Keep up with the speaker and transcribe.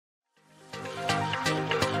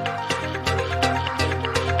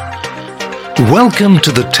Welcome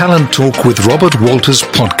to the Talent Talk with Robert Walters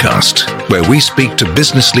podcast, where we speak to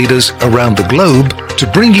business leaders around the globe to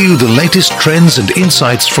bring you the latest trends and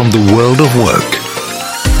insights from the world of work.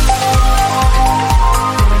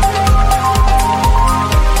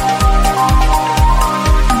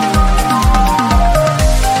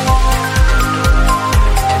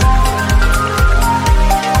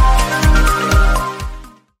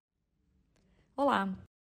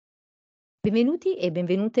 Benvenuti e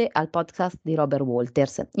benvenute al podcast di Robert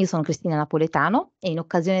Walters. Io sono Cristina Napoletano e in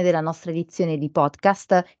occasione della nostra edizione di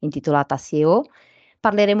podcast intitolata SEO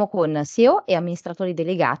parleremo con SEO e amministratori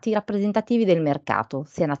delegati rappresentativi del mercato,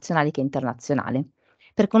 sia nazionale che internazionale,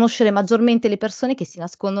 per conoscere maggiormente le persone che si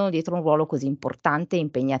nascondono dietro un ruolo così importante e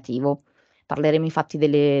impegnativo. Parleremo infatti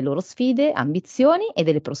delle loro sfide, ambizioni e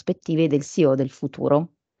delle prospettive del SEO del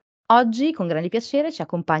futuro. Oggi con grande piacere ci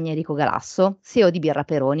accompagna Enrico Galasso, SEO di Birra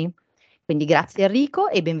Peroni. Quindi grazie Enrico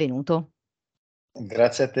e benvenuto.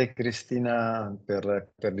 Grazie a te Cristina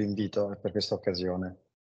per l'invito e per questa occasione.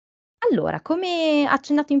 Allora, come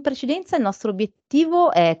accennato in precedenza, il nostro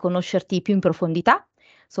obiettivo è conoscerti più in profondità,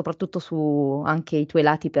 soprattutto su anche i tuoi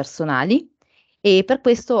lati personali, e per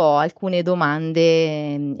questo ho alcune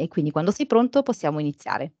domande e quindi quando sei pronto possiamo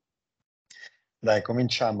iniziare. Dai,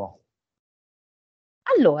 cominciamo.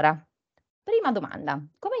 Allora, prima domanda,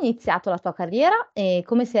 come hai iniziato la tua carriera e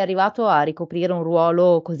come sei arrivato a ricoprire un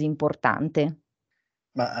ruolo così importante?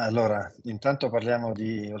 Ma allora, intanto parliamo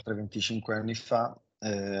di oltre 25 anni fa.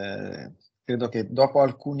 Credo che dopo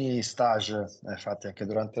alcuni stage fatti anche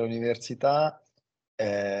durante l'università,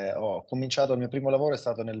 ho cominciato, il mio primo lavoro è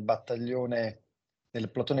stato nel battaglione, nel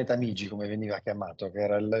plotone Tamigi, come veniva chiamato, che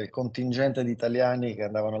era il contingente di italiani che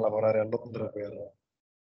andavano a lavorare a Londra per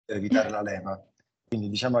evitare la leva. Quindi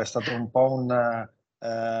diciamo è stato un po' un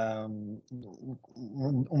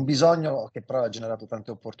bisogno che però ha generato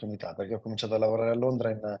tante opportunità, perché ho cominciato a lavorare a Londra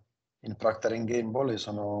in Procter & Gamble, io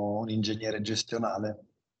sono un ingegnere gestionale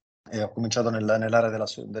e ho cominciato nell'area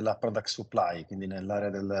della product supply, quindi nell'area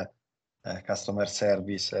del customer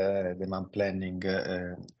service, demand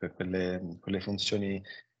planning, per quelle funzioni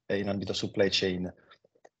in ambito supply chain.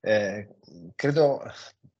 Credo,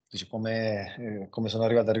 come sono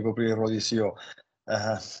arrivato a ricoprire il ruolo di CEO,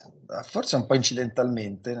 forse un po'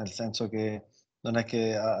 incidentalmente, nel senso che non è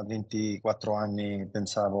che a 24 anni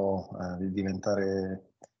pensavo di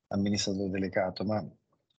diventare amministratore delegato, ma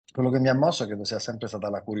quello che mi ha mosso credo sia sempre stata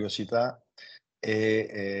la curiosità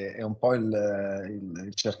e un po'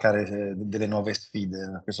 il cercare delle nuove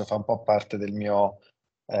sfide. Questo fa un po' parte del mio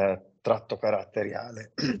tratto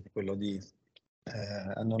caratteriale, quello di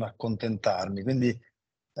non accontentarmi. Quindi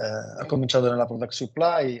ho cominciato nella product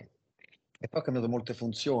supply e poi ho cambiato molte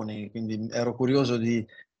funzioni, quindi ero curioso di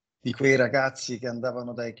quei ragazzi che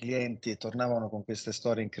andavano dai clienti e tornavano con queste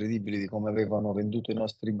storie incredibili di come avevano venduto i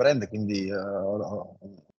nostri brand, quindi ho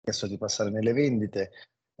chiesto di passare nelle vendite.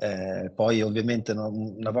 Poi ovviamente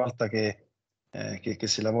una volta che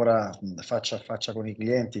si lavora faccia a faccia con i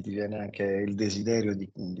clienti ti viene anche il desiderio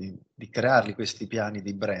di crearli questi piani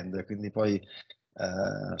di brand, quindi poi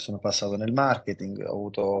sono passato nel marketing, ho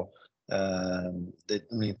avuto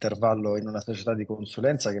un intervallo in una società di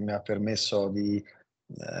consulenza che mi ha permesso di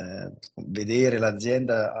vedere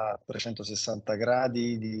l'azienda a 360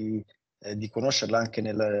 gradi, di conoscerla anche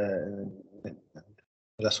nella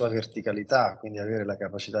sua verticalità, quindi avere la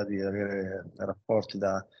capacità di avere rapporti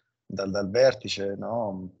dal vertice,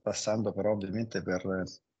 no? Passando però ovviamente per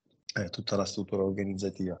tutta la struttura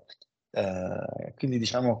organizzativa. Quindi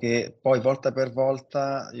diciamo che poi volta per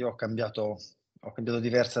volta io ho cambiato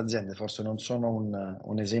diverse aziende, forse non sono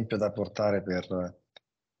un esempio da portare per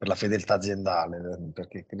la fedeltà aziendale,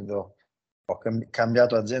 perché credo ho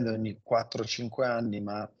cambiato azienda ogni 4-5 anni,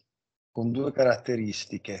 ma con due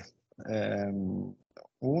caratteristiche.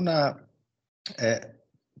 Una è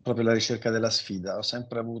proprio la ricerca della sfida. Ho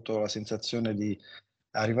sempre avuto la sensazione di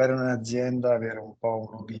arrivare in un'azienda, avere un po'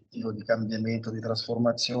 un obiettivo di cambiamento, di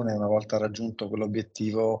trasformazione, e una volta raggiunto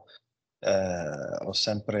quell'obiettivo ho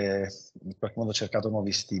sempre in qualche modo cercato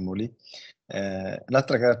nuovi stimoli.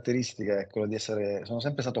 L'altra caratteristica è quella di sono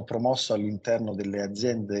sempre stato promosso all'interno delle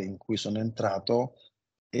aziende in cui sono entrato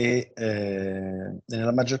e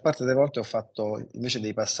nella maggior parte delle volte ho fatto invece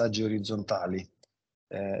dei passaggi orizzontali.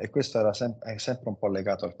 E questo è sempre un po'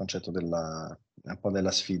 legato al concetto un po'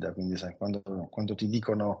 della sfida, quindi sai, quando ti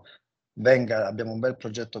dicono venga, abbiamo un bel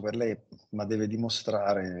progetto per lei, ma deve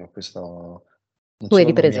dimostrare, questo non Tu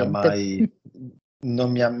eri solo presente.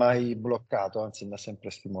 non mi ha mai bloccato, anzi mi ha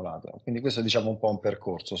sempre stimolato. Quindi questo è diciamo un po' un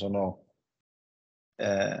percorso,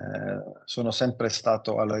 sono sempre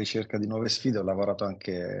stato alla ricerca di nuove sfide, ho lavorato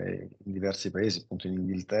anche in diversi paesi, appunto in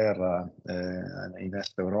Inghilterra, in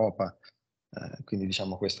Est Europa, quindi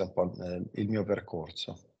diciamo questo è un po' il mio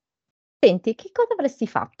percorso. Senti, che cosa avresti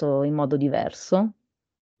fatto in modo diverso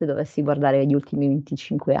se dovessi guardare gli ultimi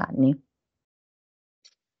 25 anni?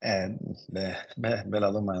 Bella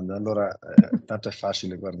domanda. Allora, tanto è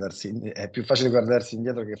facile è più facile guardarsi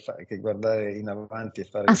indietro che guardare in avanti e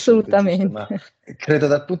fare le scelte giuste, ma Assolutamente. credo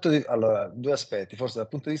allora, due aspetti. Forse dal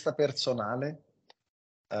punto di vista personale,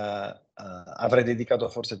 avrei dedicato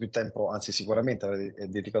forse più tempo, anzi sicuramente avrei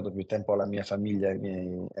dedicato più tempo alla mia famiglia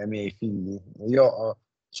e ai miei figli. Io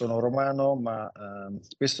sono romano, ma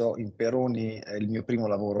questo in Peroni è il mio primo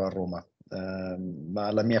lavoro a Roma.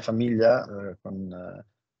 Ma la mia famiglia,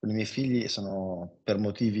 con i miei figli, per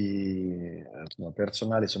motivi insomma,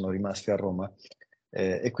 personali, sono rimasti a Roma.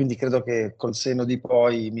 E quindi credo che col senno di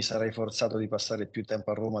poi mi sarei forzato di passare più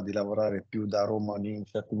tempo a Roma, di lavorare più da Roma in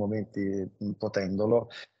certi momenti, potendolo.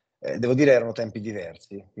 Devo dire erano tempi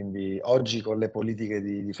diversi, quindi oggi con le politiche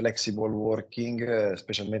di flexible working,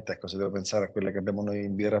 specialmente ecco, se devo pensare a quelle che abbiamo noi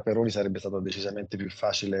in Birra Peroni, sarebbe stato decisamente più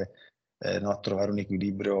facile no, trovare un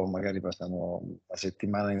equilibrio, magari passando una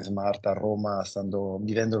settimana in smart a Roma,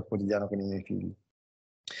 vivendo il quotidiano con i miei figli.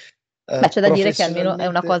 Beh, c'è da dire che almeno è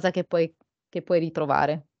una Professionalmente. cosa che puoi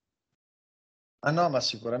ritrovare. Ah no, ma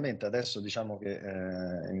sicuramente adesso diciamo che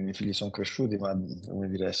i miei figli sono cresciuti, ma come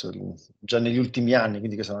dire, già negli ultimi anni,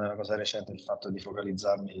 quindi questa non è una cosa recente, il fatto di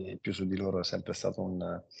focalizzarmi più su di loro è sempre stato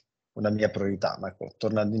una mia priorità, ma ecco,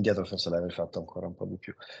 tornando indietro forse l'avrei fatto ancora un po' di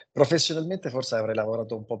più. Professionalmente forse avrei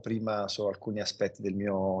lavorato un po' prima su alcuni aspetti del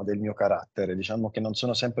mio carattere, diciamo che non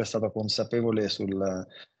sono sempre stato consapevole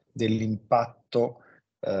dell'impatto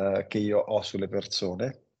che io ho sulle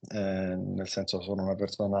persone, nel senso sono una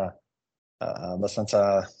persona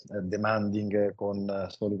abbastanza demanding, con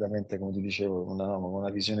solitamente, come ti dicevo, una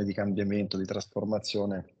visione di cambiamento, di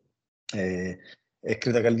trasformazione, e, e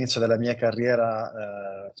credo che all'inizio della mia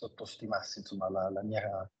carriera sottostimassi insomma la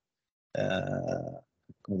mia,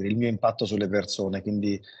 come dire, il mio impatto sulle persone,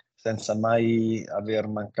 quindi senza mai aver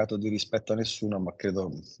mancato di rispetto a nessuno, ma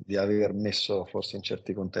credo di aver messo forse in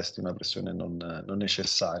certi contesti una pressione non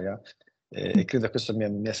necessaria. E credo che questo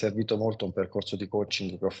mi è servito molto un percorso di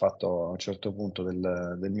coaching che ho fatto a un certo punto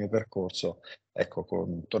del mio percorso. Ecco,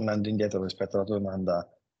 tornando indietro rispetto alla tua domanda,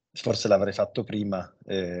 forse l'avrei fatto prima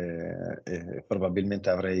e probabilmente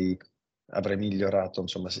avrei migliorato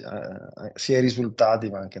insomma, sia i risultati,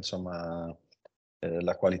 ma anche insomma,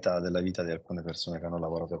 la qualità della vita di alcune persone che hanno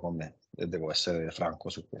lavorato con me. E devo essere franco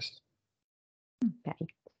su questo. Okay.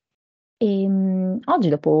 Oggi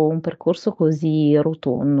dopo un percorso così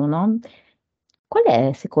rotondo, no, qual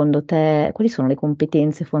è secondo te quali sono le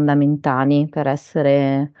competenze fondamentali per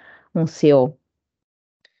essere un CEO?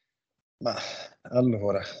 Ma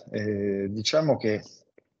allora, diciamo che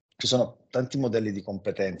ci sono tanti modelli di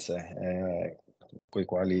competenze, coi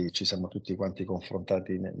quali ci siamo tutti quanti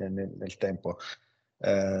confrontati nel tempo.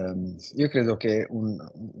 Io credo che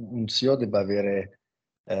un CEO debba avere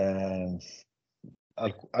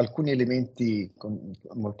alcuni elementi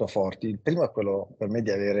molto forti. Il primo è quello per me di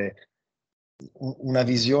avere una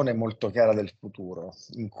visione molto chiara del futuro,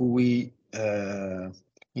 in cui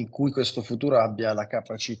questo futuro abbia la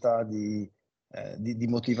capacità di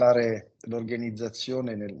motivare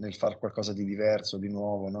l'organizzazione nel fare qualcosa di diverso, di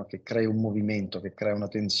nuovo, no? Che crei un movimento, che crea una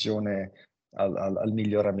tensione al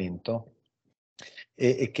miglioramento,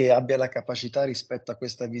 e che abbia la capacità rispetto a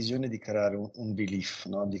questa visione di creare un belief,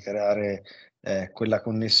 no? Di creare quella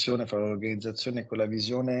connessione fra l'organizzazione e quella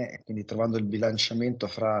visione, e quindi trovando il bilanciamento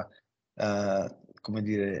fra come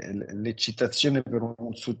dire, l'eccitazione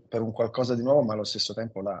per un qualcosa di nuovo, ma allo stesso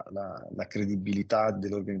tempo la credibilità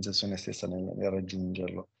dell'organizzazione stessa nel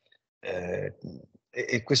raggiungerlo. Eh,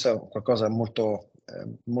 e questo è qualcosa molto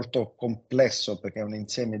complesso, perché è un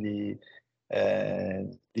insieme di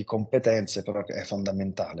competenze, però che è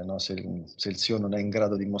fondamentale, no? Se il CEO non è in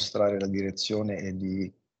grado di mostrare la direzione e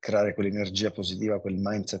di creare quell'energia positiva, quel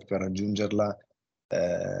mindset per raggiungerla,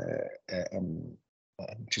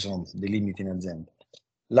 ci sono dei limiti in azienda.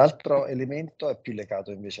 L'altro elemento è più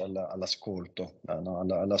legato invece all'ascolto, no?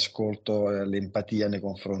 All'ascolto e all'empatia nei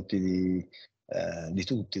confronti di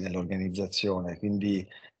tutti nell'organizzazione. Quindi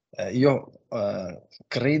io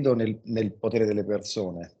credo nel potere delle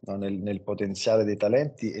persone, no? Nel potenziale dei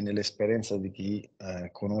talenti e nell'esperienza di chi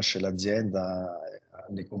conosce l'azienda, ha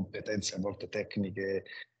le competenze a volte tecniche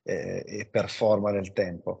e performa nel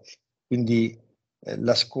tempo. Quindi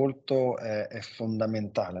l'ascolto è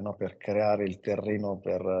fondamentale, no? Per creare il terreno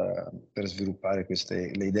per sviluppare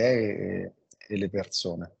le idee e le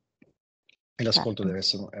persone. E l'ascolto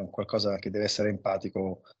certo. è un qualcosa che deve essere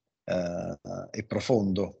empatico e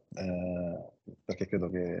profondo, perché credo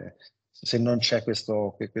che se non c'è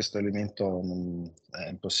questo elemento è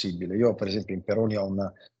impossibile. Io per esempio in Peroni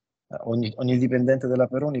ogni dipendente della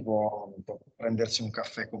Peroni può prendersi un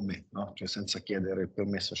caffè con me, no? Cioè senza chiedere il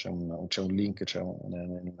permesso, c'è un link,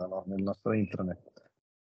 nel nostro intranet.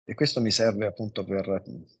 E questo mi serve appunto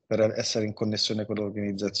per essere in connessione con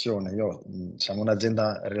l'organizzazione. Siamo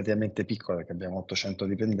un'azienda relativamente piccola, perché abbiamo 800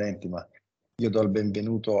 dipendenti, ma io do il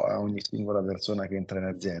benvenuto a ogni singola persona che entra in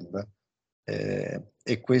azienda.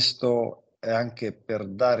 E questo è anche per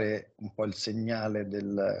dare un po' il segnale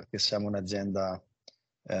che siamo un'azienda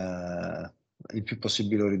il più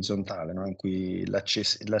possibile orizzontale, no? In cui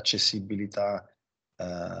l'accessibilità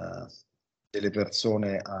eh, delle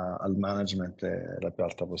persone al management è la più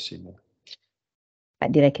alta possibile. Beh,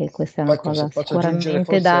 direi che questa è una Poi cosa posso aggiungere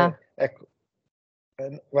sicuramente da... forse, ecco,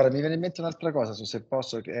 guarda, mi viene in mente un'altra cosa, se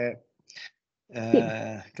posso, Sì,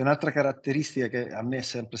 che un'altra caratteristica che a me è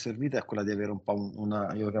sempre servita è quella di avere un po'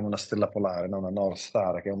 io lo chiamo una stella polare, no? Una North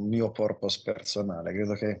Star, che è un mio purpose personale.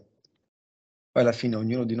 Credo che poi alla fine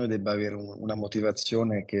ognuno di noi debba avere una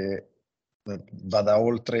motivazione che vada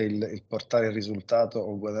oltre il portare il risultato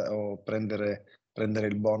o prendere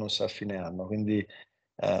il bonus a fine anno. Quindi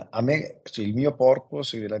a me, cioè, il mio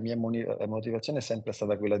purpose, la mia motivazione è sempre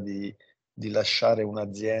stata quella di lasciare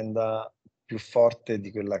un'azienda più forte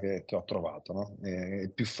di quella che ho trovato, no?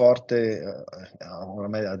 Più forte,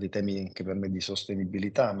 ormai ha dei temi anche per me di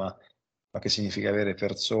sostenibilità, ma che significa avere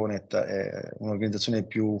persone, un'organizzazione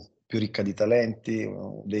più ricca di talenti,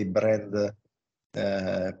 dei brand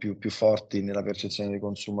più forti nella percezione dei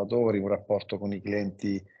consumatori, un rapporto con i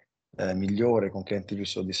clienti migliore, con clienti più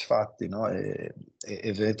soddisfatti, no? E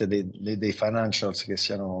vedete dei financials che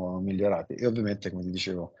siano migliorati. E ovviamente, come ti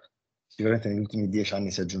dicevo, sicuramente negli ultimi 10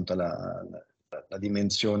 anni si è aggiunta la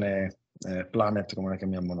dimensione planet, come la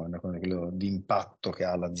chiamiamo noi, no? Quello di impatto che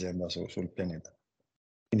ha l'azienda sul pianeta.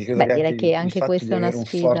 Quindi credo beh, che anche direi che il anche fatto di questa è avere un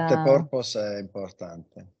forte purpose è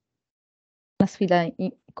importante. una sfida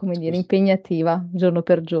come dire, Scusa. impegnativa giorno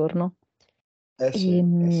per giorno. Eh sì,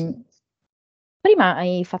 eh sì. Ehm, Prima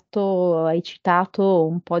hai citato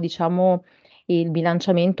un po', diciamo, il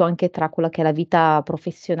bilanciamento anche tra quella che è la vita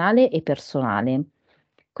professionale e personale.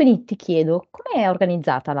 Quindi ti chiedo, com'è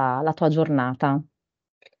organizzata la tua giornata?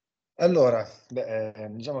 Allora, beh,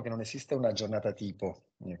 diciamo che non esiste una giornata tipo,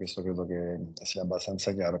 questo credo che sia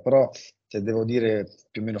abbastanza chiaro, però se devo dire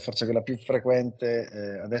più o meno forse quella più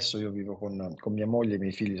frequente, adesso io vivo con mia moglie, i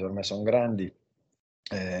miei figli ormai sono grandi,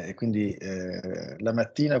 e quindi la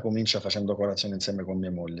mattina comincia facendo colazione insieme con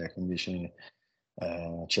mia moglie, quindi ci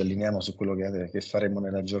allineiamo su quello che faremo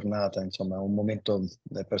nella giornata, insomma, un momento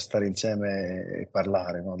per stare insieme e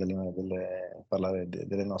parlare, no? Parlare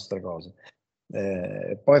delle nostre cose.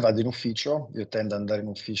 Poi vado in ufficio, io tendo ad andare in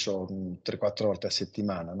ufficio 3-4 volte a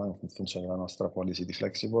settimana, no? In funzione della nostra policy di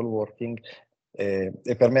flexible working.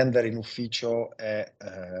 E per me andare in ufficio è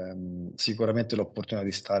sicuramente l'opportunità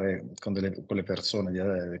di stare con le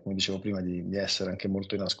persone, come dicevo prima, di essere anche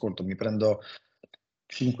molto in ascolto. Mi prendo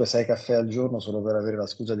 5-6 caffè al giorno solo per avere la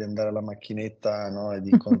scusa di andare alla macchinetta, no? E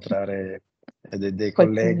di incontrare dei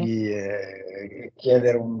Qualcuno. colleghi e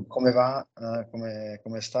chiedere come va,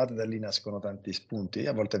 come state, da lì nascono tanti spunti,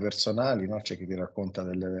 a volte personali, no? C'è chi ti racconta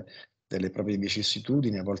delle proprie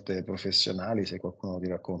vicissitudini, a volte professionali, se qualcuno ti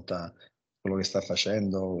racconta quello che sta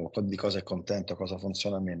facendo, di cosa è contento, cosa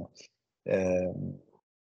funziona meno. Eh,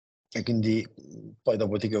 e quindi poi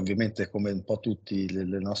dopodiché ovviamente come un po' tutti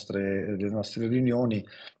le nostre riunioni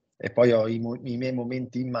e poi ho i miei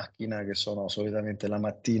momenti in macchina che sono solitamente la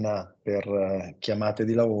mattina per chiamate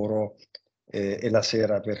di lavoro e la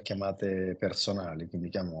sera per chiamate personali, quindi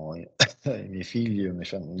chiamo i miei figli,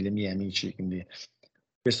 i miei amici, quindi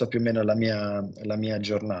questa più o meno è la mia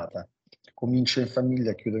giornata. Comincio in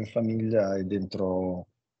famiglia, chiudo in famiglia e dentro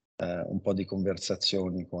un po' di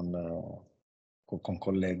conversazioni con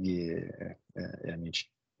colleghi e amici.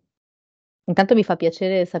 Intanto mi fa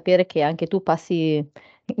piacere sapere che anche tu passi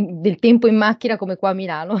del tempo in macchina come qua a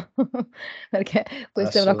Milano, perché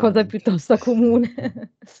questa è una cosa Assolutamente. piuttosto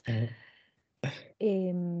comune.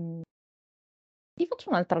 Ehm, Ti faccio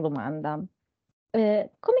un'altra domanda.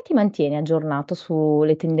 Come ti mantieni aggiornato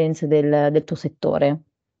sulle tendenze del tuo settore?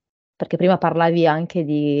 Perché prima parlavi anche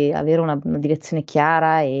di avere una direzione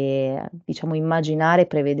chiara e, diciamo, immaginare e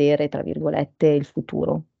 "prevedere", tra virgolette, il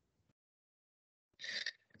futuro.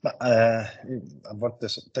 Ma a volte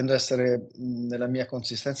tendo ad essere nella mia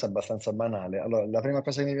consistenza abbastanza banale. Allora, la prima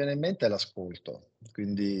cosa che mi viene in mente è l'ascolto,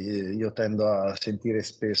 quindi io tendo a sentire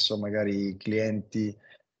spesso magari i clienti,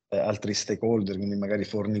 altri stakeholder, quindi magari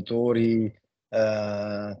fornitori,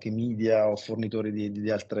 anche media o fornitori di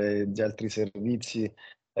altri servizi,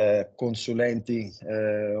 consulenti,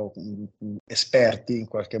 o esperti in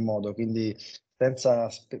qualche modo, quindi senza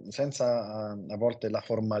a volte la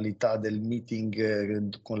formalità del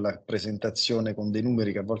meeting, con la presentazione, con dei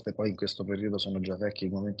numeri che a volte poi in questo periodo sono già vecchi,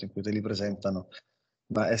 il momento in cui te li presentano,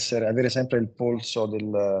 ma avere sempre il polso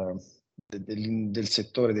del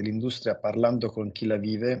settore, dell'industria, parlando con chi la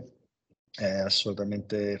vive, è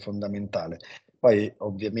assolutamente fondamentale. Poi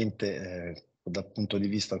ovviamente, dal punto di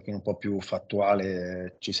vista anche un po' più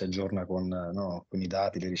fattuale, ci si aggiorna no, con i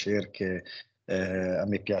dati, le ricerche. A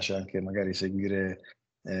me piace anche magari seguire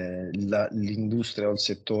l'industria o il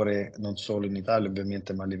settore non solo in Italia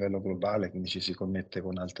ovviamente, ma a livello globale, quindi ci si connette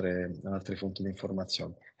con altre fonti di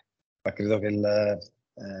informazione. Ma credo che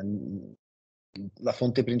la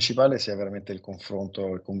fonte principale sia veramente il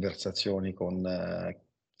confronto e conversazioni con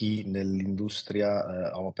chi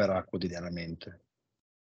nell'industria opera quotidianamente.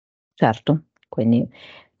 Certo, quindi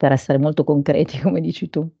per essere molto concreti, come dici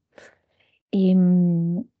tu.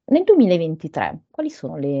 Nel 2023 quali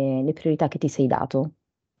sono le priorità che ti sei dato?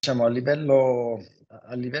 Diciamo a livello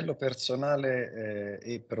personale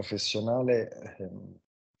e professionale,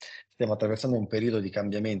 stiamo attraversando un periodo di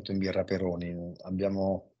cambiamento in Birra Peroni.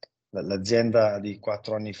 L'azienda di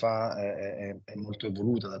 4 anni fa è molto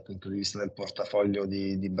evoluta dal punto di vista del portafoglio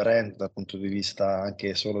di brand, dal punto di vista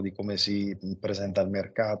anche solo di come si presenta al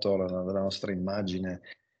mercato, la nostra immagine,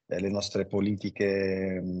 le nostre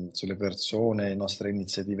politiche sulle persone, le nostre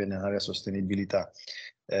iniziative nell'area sostenibilità.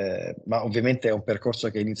 Ma ovviamente è un percorso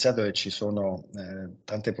che è iniziato e ci sono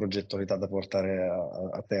tante progettualità da portare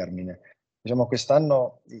a termine. Diciamo,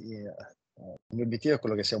 quest'anno il mio obiettivo è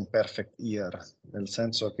quello che sia un perfect year, nel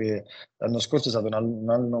senso che l'anno scorso è stato un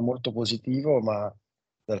anno molto positivo, ma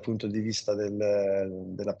dal punto di vista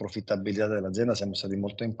della profittabilità dell'azienda siamo stati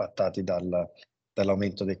molto impattati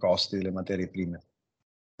dall'aumento dei costi delle materie prime.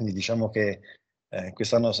 Quindi diciamo che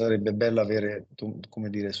quest'anno sarebbe bello avere, come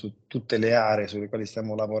dire, su tutte le aree sulle quali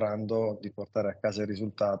stiamo lavorando, di portare a casa il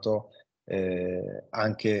risultato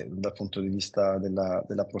anche dal punto di vista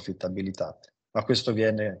della profittabilità. Ma questo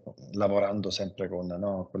viene lavorando sempre con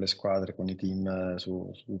le squadre, con i team, su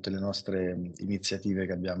tutte le nostre iniziative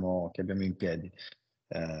che abbiamo in piedi.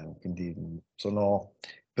 Quindi sono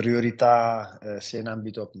priorità sia in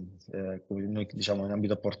ambito, come noi diciamo, in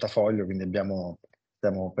ambito portafoglio, quindi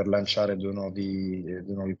stiamo per lanciare due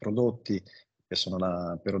nuovi prodotti, che sono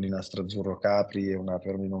la Peroni Nastro Azzurro Capri e una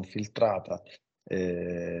Peroni non filtrata,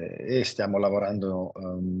 e stiamo lavorando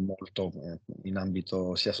molto in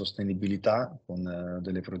ambito sia sostenibilità, con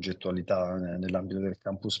delle progettualità nell'ambito del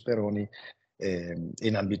Campus Peroni, e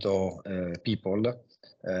in ambito people.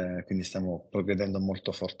 Quindi stiamo progredendo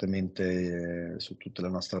molto fortemente su tutta la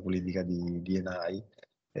nostra politica di D&I,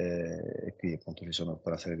 e qui appunto ci sono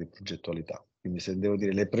per una serie di progettualità. Quindi se devo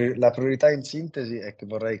dire la priorità in sintesi è che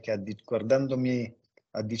vorrei che guardandomi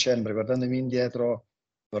a dicembre, guardandomi indietro,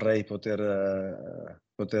 vorrei poter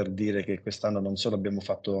dire che quest'anno non solo abbiamo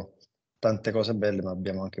fatto tante cose belle, ma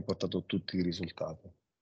abbiamo anche portato tutti i risultati.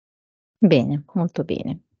 Bene, molto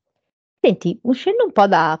bene. Senti, uscendo un po'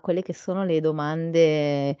 da quelle che sono le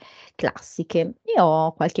domande classiche, io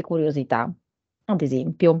ho qualche curiosità. Ad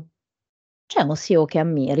esempio, c'è un CEO che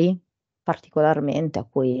ammiri particolarmente, a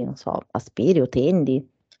cui, non so, aspiri o tendi,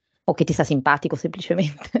 o che ti sta simpatico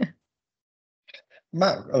semplicemente?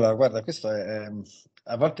 Ma allora, guarda, questo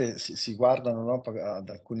a volte si guardano, no, ad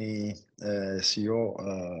alcuni CEO,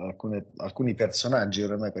 alcuni personaggi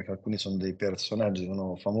ormai, perché alcuni sono dei personaggi,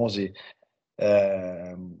 sono famosi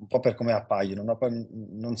un po' per come appaiono, no? Poi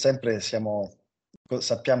non sempre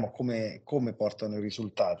sappiamo come portano i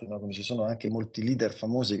risultati, no? Quindi ci sono anche molti leader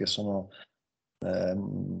famosi che sono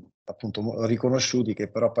appunto riconosciuti, che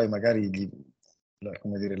però poi magari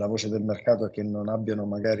come dire, la voce del mercato è che non abbiano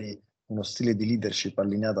magari uno stile di leadership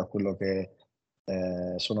allineato a quello che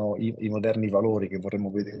sono i moderni valori che vorremmo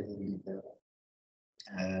vedere in un leader.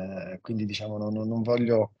 Quindi diciamo non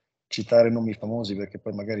voglio citare nomi famosi perché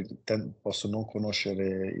poi magari posso non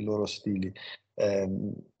conoscere i loro stili.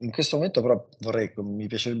 In questo momento però mi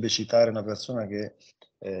piacerebbe citare una persona che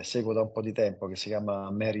seguo da un po' di tempo, che si chiama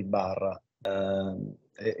Mary Barra.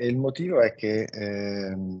 E il motivo è che,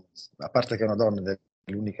 a parte che è una donna, ed è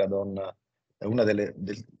l'unica donna, è una delle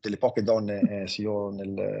poche donne CEO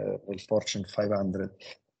nel Fortune 500,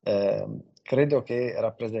 credo che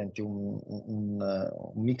rappresenti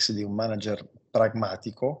un mix di un manager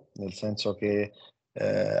pragmatico, nel senso che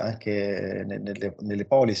anche nelle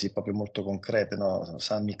policy proprio molto concrete, no?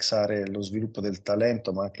 Sa mixare lo sviluppo del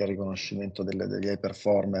talento, ma anche il riconoscimento degli high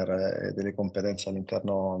performer e delle competenze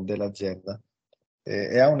all'interno dell'azienda.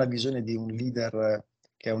 e ha una visione di un leader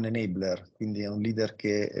che è un enabler, quindi è un leader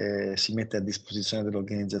che si mette a disposizione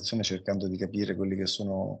dell'organizzazione cercando di capire quelle che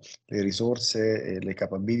sono le risorse e le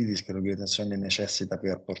capabilities che l'organizzazione necessita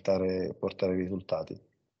per portare risultati.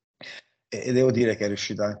 E devo dire che è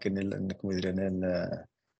riuscita anche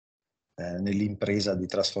nell'impresa di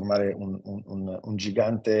trasformare un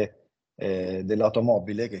gigante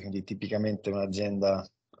dell'automobile, che quindi tipicamente un'azienda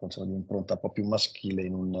di impronta un po' più maschile,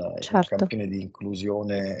 in un Certo, campione di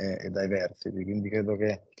inclusione e diversity. Quindi credo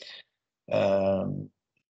che ehm,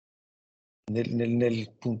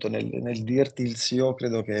 nel dirti il CEO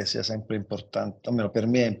credo che sia sempre importante, almeno per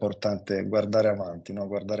me è importante guardare avanti, no?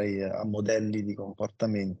 Guardare a modelli di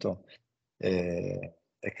comportamento e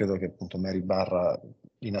credo che appunto Mary Barra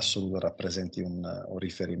in assoluto rappresenti un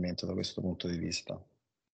riferimento da questo punto di vista.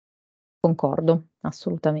 concordo,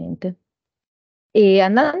 assolutamente. E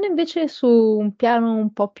andando invece su un piano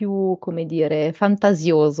un po' più, come dire,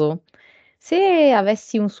 fantasioso, se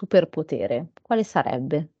avessi un superpotere, quale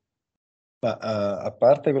sarebbe? Ma a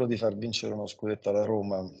parte quello di far vincere uno scudetto alla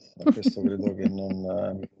Roma, ma questo credo che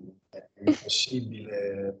non è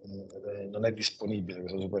impossibile, non è disponibile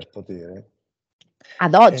questo superpotere.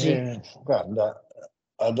 Ad oggi? Guarda,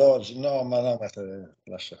 ad oggi no, ma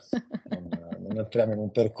lascia, non entriamo in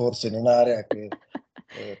un percorso, in un'area che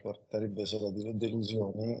porterebbe solo a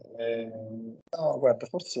delusioni. No, guarda,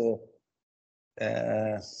 forse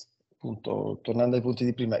appunto, tornando ai punti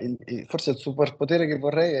di prima, forse il superpotere che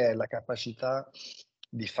vorrei è la capacità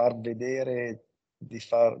di far vedere,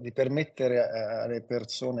 di permettere alle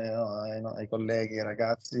persone, no, ai colleghi, ai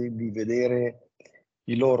ragazzi, di vedere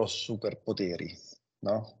i loro superpoteri,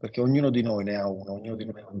 no? Perché ognuno di noi ne ha uno, ognuno di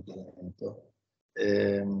noi ha un talento.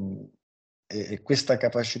 E questa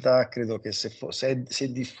capacità credo che se è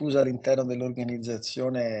diffusa all'interno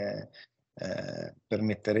dell'organizzazione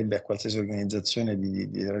permetterebbe a qualsiasi organizzazione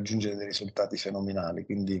di raggiungere dei risultati fenomenali.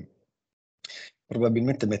 Quindi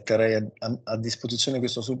probabilmente metterei a disposizione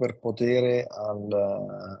questo superpotere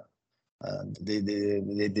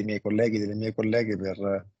dei miei colleghi, delle mie colleghe,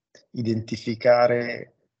 per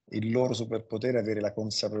identificare il loro superpotere, avere la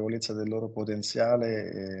consapevolezza del loro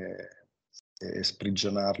potenziale e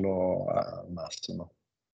sprigionarlo al massimo.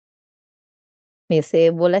 E se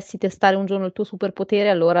volessi testare un giorno il tuo superpotere,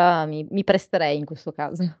 allora mi presterei in questo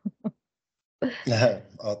caso.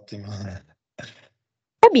 Ottimo.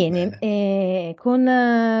 Va bene, Bene.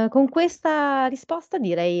 con questa risposta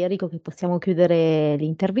direi, Enrico, che possiamo chiudere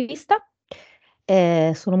l'intervista.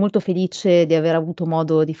 Sono molto felice di aver avuto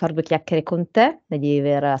modo di far 2 chiacchiere con te e di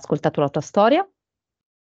aver ascoltato la tua storia.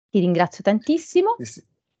 Ti ringrazio tantissimo Cristi-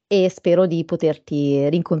 e spero di poterti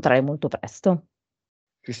rincontrare molto presto.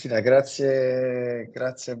 Cristina, grazie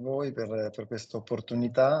a voi per questa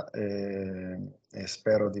opportunità e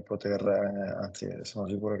spero di poter, anzi sono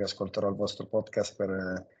sicuro che ascolterò il vostro podcast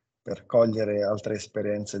per cogliere altre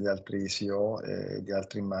esperienze di altri CEO e di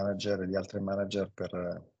altri manager e di altri manager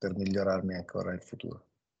per migliorarmi ancora in futuro.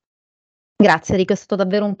 Grazie Enrico, è stato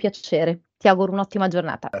davvero un piacere. Ti auguro un'ottima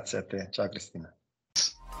giornata. Grazie a te, ciao Cristina.